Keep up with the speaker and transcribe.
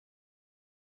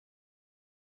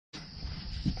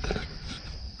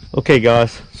Okay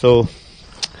guys, so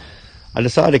I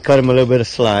decided to cut him a little bit of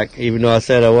slack, even though I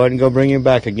said I wasn't gonna bring him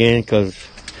back again, because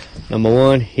number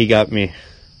one, he got me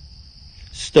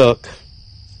stuck,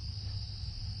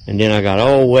 and then I got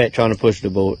all wet trying to push the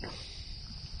boat,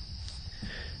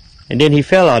 and then he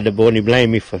fell out of the boat and he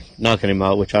blamed me for knocking him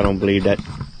out, which I don't believe that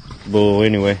bull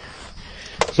anyway.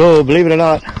 So believe it or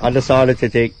not, I decided to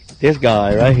take this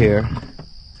guy right here.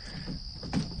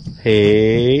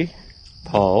 Hey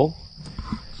Paul,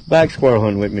 back squirrel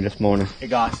hunting with me this morning. Hey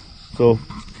guys. So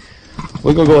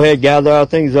we're gonna go ahead and gather our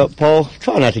things up. Paul,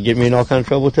 try not to get me in all kind of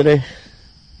trouble today.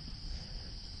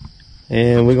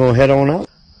 And we're gonna head on out.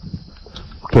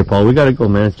 Okay, Paul, we gotta go,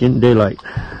 man. It's getting daylight.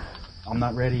 I'm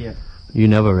not ready yet. You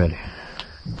never ready.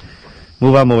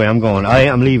 Move out my way. I'm going.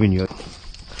 I'm leaving you.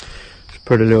 It's a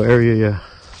pretty little area, yeah.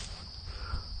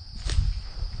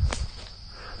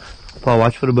 Paul,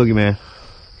 watch for the boogeyman.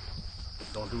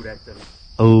 Don't do that to me.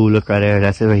 Oh, look right there.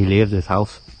 That's where he lives, his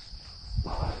house.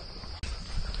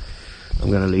 I'm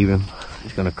gonna leave him.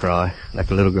 He's gonna cry like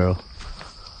a little girl.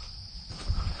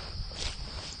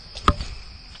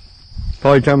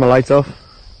 Paul, you turn my lights off?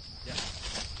 Yeah.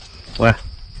 Where?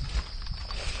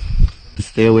 Just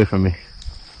stay away from me.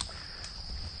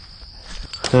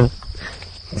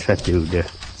 What's that dude there?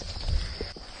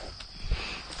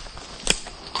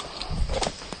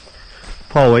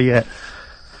 Paul, where you at?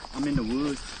 I'm in the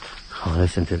woods. Oh,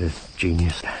 listen to this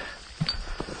genius.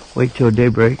 Wait till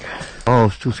daybreak. Oh,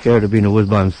 he's too scared to be in the woods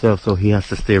by himself, so he has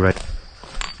to stay right.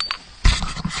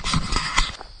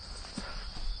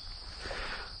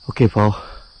 Okay, Paul.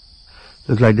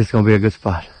 Looks like this is gonna be a good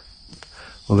spot.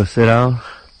 We're gonna sit down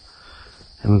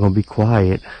and we're gonna be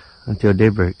quiet until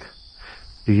daybreak.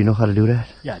 Do you know how to do that?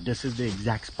 Yeah, this is the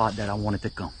exact spot that I wanted to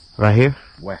come. Right here?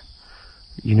 Where?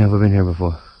 You never been here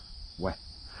before. Where?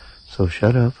 So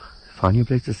shut up, find your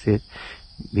place to sit,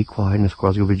 be quiet, and the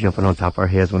squirrels will be jumping on top of our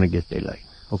heads when it gets daylight.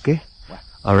 Okay? Where?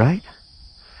 Alright?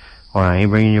 Alright, I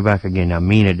ain't bringing you back again. I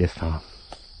mean it this time.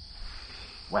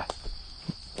 Where?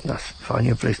 Just find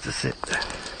your place to sit.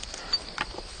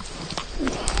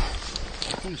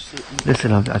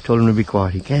 Listen, I told him to be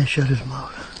quiet. He can't shut his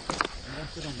mouth.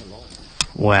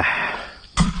 Wow.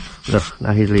 Look,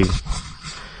 now he's leaving.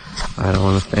 I don't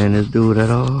understand this dude at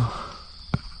all.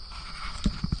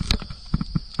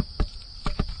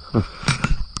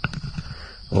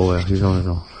 Oh well, he's on his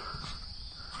own.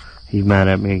 He's mad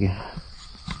at me again.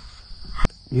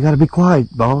 You gotta be quiet,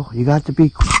 Bo. You got to be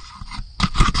quiet.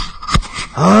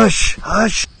 Hush!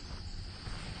 Hush!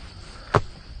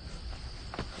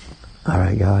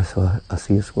 Alright guys, so I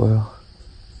see a squirrel.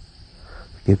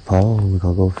 Get Paul and we're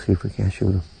gonna go see if we can't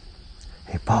shoot him.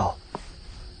 Hey Paul.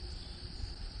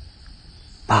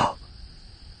 Paul.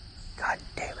 God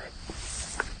damn it.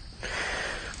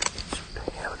 What the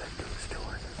hell that dude's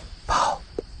doing? Paul.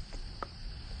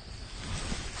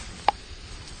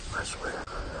 I swear.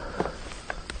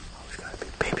 Always gotta be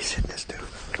babysitting this dude.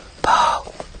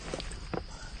 Paul.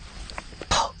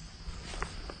 Paul.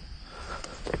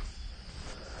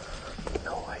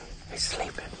 No way. He's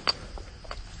sleeping.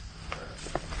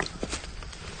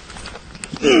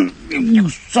 You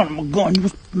son of a gun,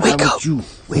 what's the matter with you?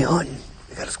 We hunting.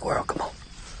 We got a squirrel, come on.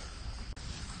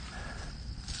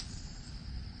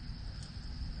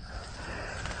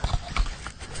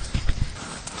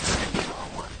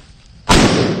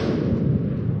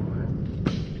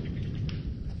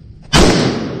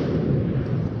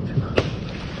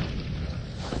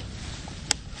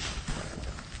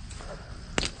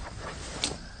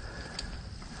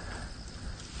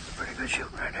 Pretty good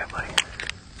shooting right there, buddy.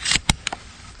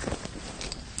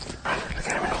 Look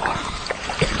at him in the water.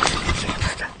 See him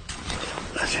right there.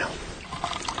 That's him.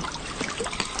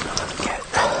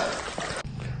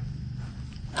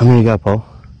 How many you got, Paul?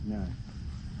 None.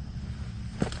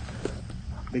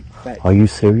 Big fat Are you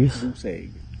serious? goose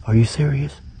egg. Are you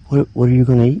serious? What are you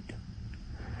gonna eat?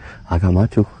 I got my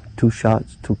two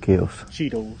shots, 2 kills.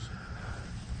 Cheetos.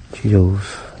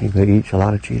 Cheetos. You gonna eat a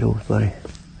lot of Cheetos, buddy.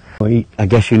 I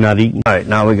guess you're not eating. Alright,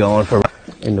 now we're going for,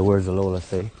 in the words of Lola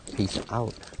say, peace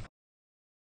out.